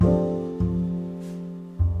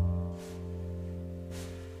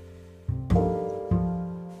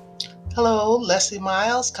Hello, Leslie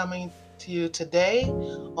Miles coming to you today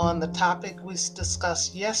on the topic we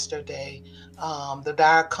discussed yesterday, the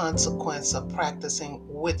dire consequence of practicing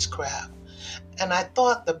witchcraft. And I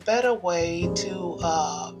thought the better way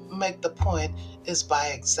to make the point is by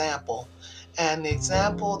example. And the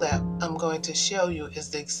example that I'm going to show you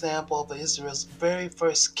is the example of Israel's very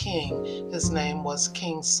first king. His name was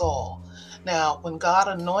King Saul. Now, when God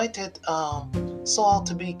anointed Saul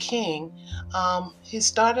to be king, he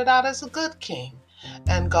started out as a good king.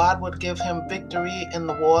 And God would give him victory in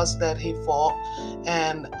the wars that he fought.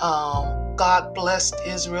 And God blessed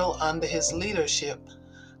Israel under his leadership.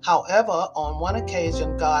 However, on one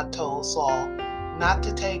occasion, God told Saul not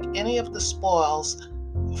to take any of the spoils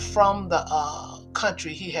from the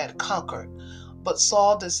country he had conquered. But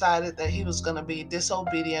Saul decided that he was going to be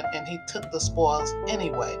disobedient and he took the spoils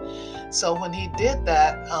anyway. So when he did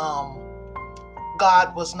that,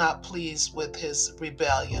 God was not pleased with his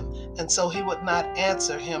rebellion. And so he would not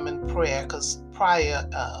answer him in prayer because prior,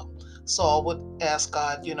 Saul would ask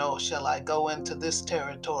God, shall I go into this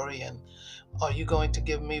territory and are you going to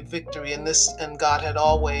give me victory in this? And God had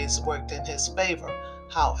always worked in his favor.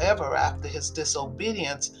 However, after his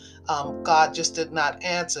disobedience, God just did not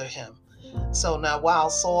answer him. So now, while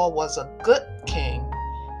Saul was a good king,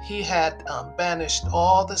 he had banished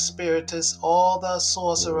all the spiritists, all the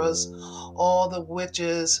sorcerers, all the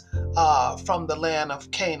witches from the land of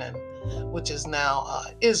Canaan, which is now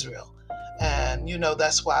Israel. And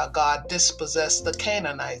that's why God dispossessed the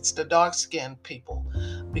Canaanites, the dark-skinned people,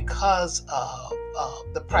 because of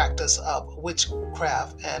the practice of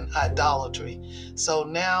witchcraft and idolatry. So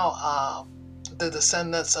now the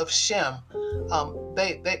descendants of Shem,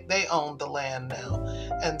 they own the land now.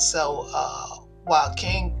 And so while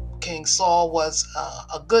King Saul was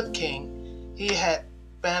a good king, he had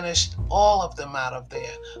banished all of them out of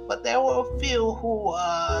there. But there were a few who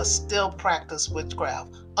still practiced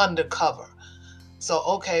witchcraft undercover. So,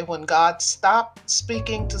 okay, when God stopped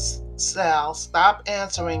speaking to Saul, stopped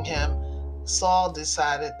answering him, Saul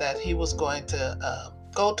decided that he was going to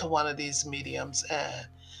go to one of these mediums, and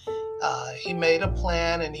he made a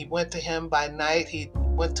plan and he went to him by night. He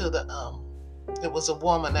went to it was a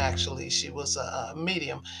woman actually, she was a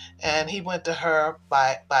medium, and he went to her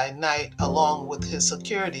by night along with his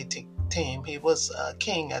security team. He was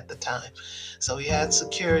king at the time, so he had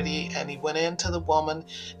security, and he went into the woman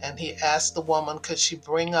and he asked the woman could she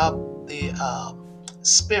bring up the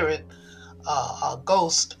spirit, a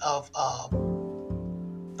ghost of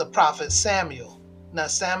the prophet Samuel. Now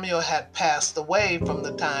Samuel had passed away from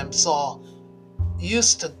the time Saul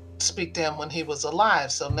used to speak to him when he was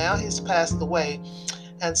alive, so now he's passed away.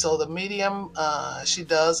 And so the medium, she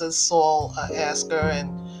does as Saul asked her,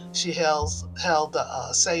 and she held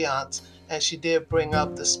a seance, and she did bring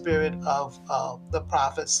up the spirit of the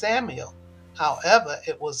prophet Samuel. However,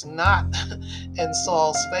 it was not in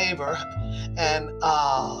Saul's favor. And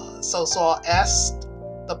so Saul asked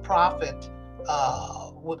the prophet,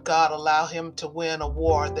 would God allow him to win a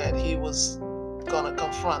war that he was going to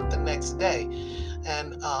confront the next day?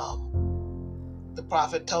 And the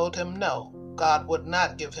prophet told him no. God would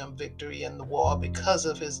not give him victory in the war because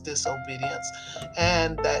of his disobedience,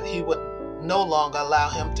 and that he would no longer allow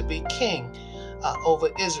him to be king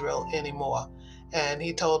over Israel anymore. And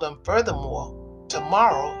he told him, furthermore,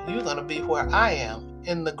 tomorrow you're going to be where I am,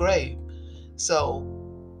 in the grave. So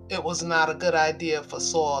it was not a good idea for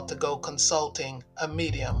Saul to go consulting a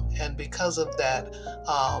medium, and because of that,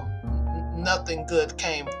 nothing good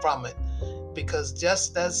came from it. Because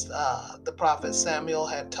just as the prophet Samuel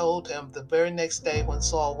had told him, the very next day when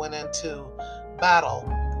Saul went into battle,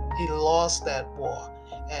 he lost that war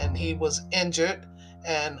and he was injured.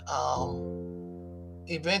 And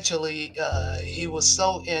eventually he was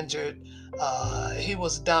so injured, he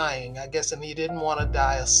was dying, I guess, and he didn't want to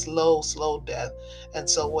die a slow death. And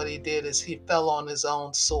so what he did is he fell on his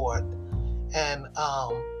own sword, and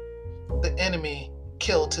the enemy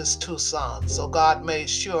killed his two sons. So God made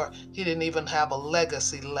sure he didn't even have a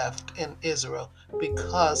legacy left in Israel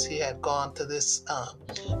because he had gone to this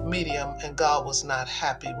medium, and God was not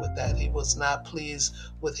happy with that. He was not pleased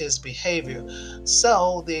with his behavior.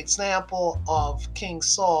 So the example of King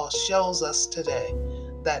Saul shows us today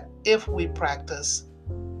that if we practice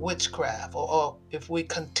witchcraft, or if we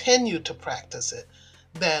continue to practice it,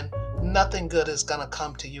 then nothing good is going to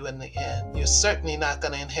come to you in the end. You're certainly not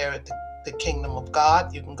going to inherit the kingdom of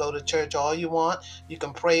God. You can go to church all you want, you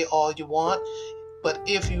can pray all you want, but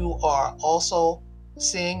if you are also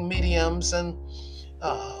seeing mediums and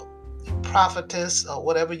prophetess, or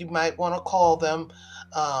whatever you might want to call them,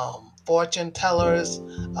 fortune tellers,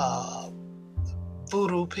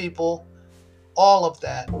 voodoo people, all of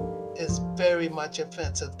that, is very much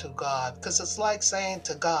offensive to God, because it's like saying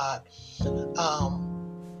to God, um,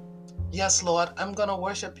 yes, Lord, I'm going to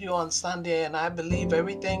worship you on Sunday, and I believe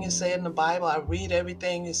everything you say in the Bible. I read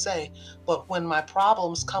everything you say. But when my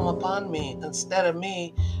problems come upon me, instead of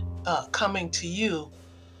me coming to you,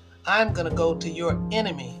 I'm going to go to your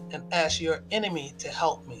enemy and ask your enemy to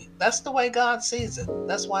help me. That's the way God sees it.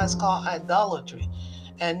 That's why it's called idolatry.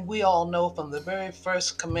 And we all know from the very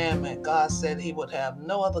first commandment, God said he would have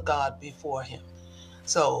no other God before him.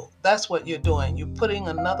 So that's what you're doing. You're putting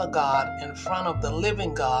another God in front of the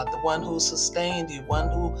living God, the one who sustained you, one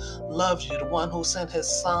who loves you, the one who sent his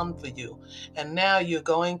son for you. And now you're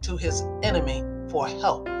going to his enemy for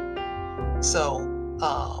help. So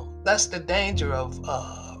that's the danger of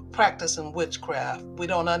practicing witchcraft. We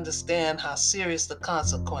don't understand how serious the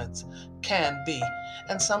consequence can be.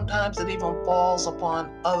 And sometimes it even falls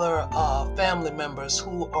upon other family members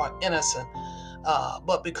who are innocent.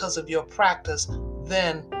 But because of your practice,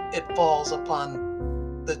 then it falls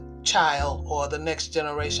upon the child or the next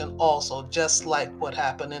generation also, just like what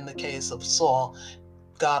happened in the case of Saul.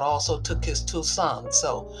 God also took his two sons.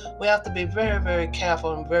 So we have to be very, very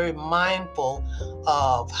careful and very mindful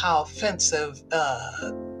of how offensive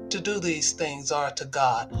to do these things are to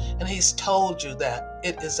God. And he's told you that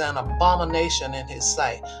it is an abomination in his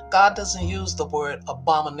sight. God doesn't use the word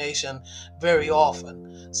abomination very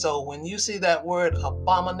often. So when you see that word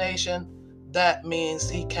abomination, that means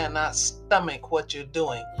he cannot stomach what you're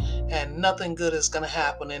doing, and nothing good is going to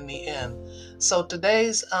happen in the end. So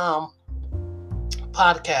today's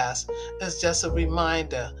podcast is just a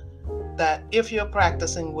reminder that if you're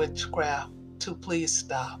practicing witchcraft, to please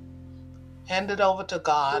stop. Hand it over to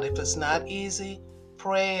God. If it's not easy,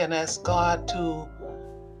 pray and ask God to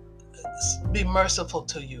be merciful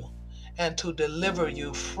to you and to deliver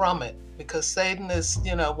you from it. Because Satan is,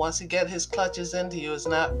 once he get his clutches into you, it's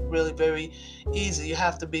not really very easy. You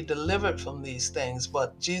have to be delivered from these things.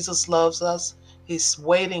 But Jesus loves us. He's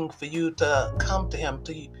waiting for you to come to him,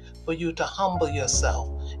 for you to humble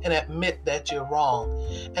yourself and admit that you're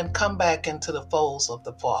wrong and come back into the folds of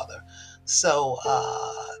the Father. So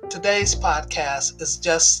today's podcast is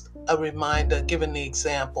just a reminder, giving the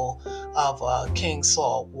example of King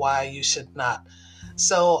Saul, why you should not.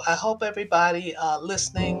 So I hope everybody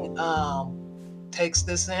listening takes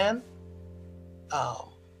this in.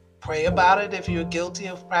 Um, Pray about it if you're guilty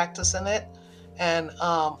of practicing it, and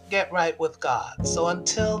get right with God. So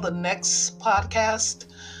until the next podcast,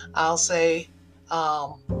 I'll say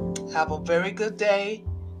um, have a very good day.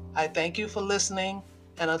 I thank you for listening,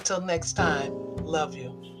 and until next time, love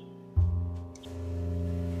you.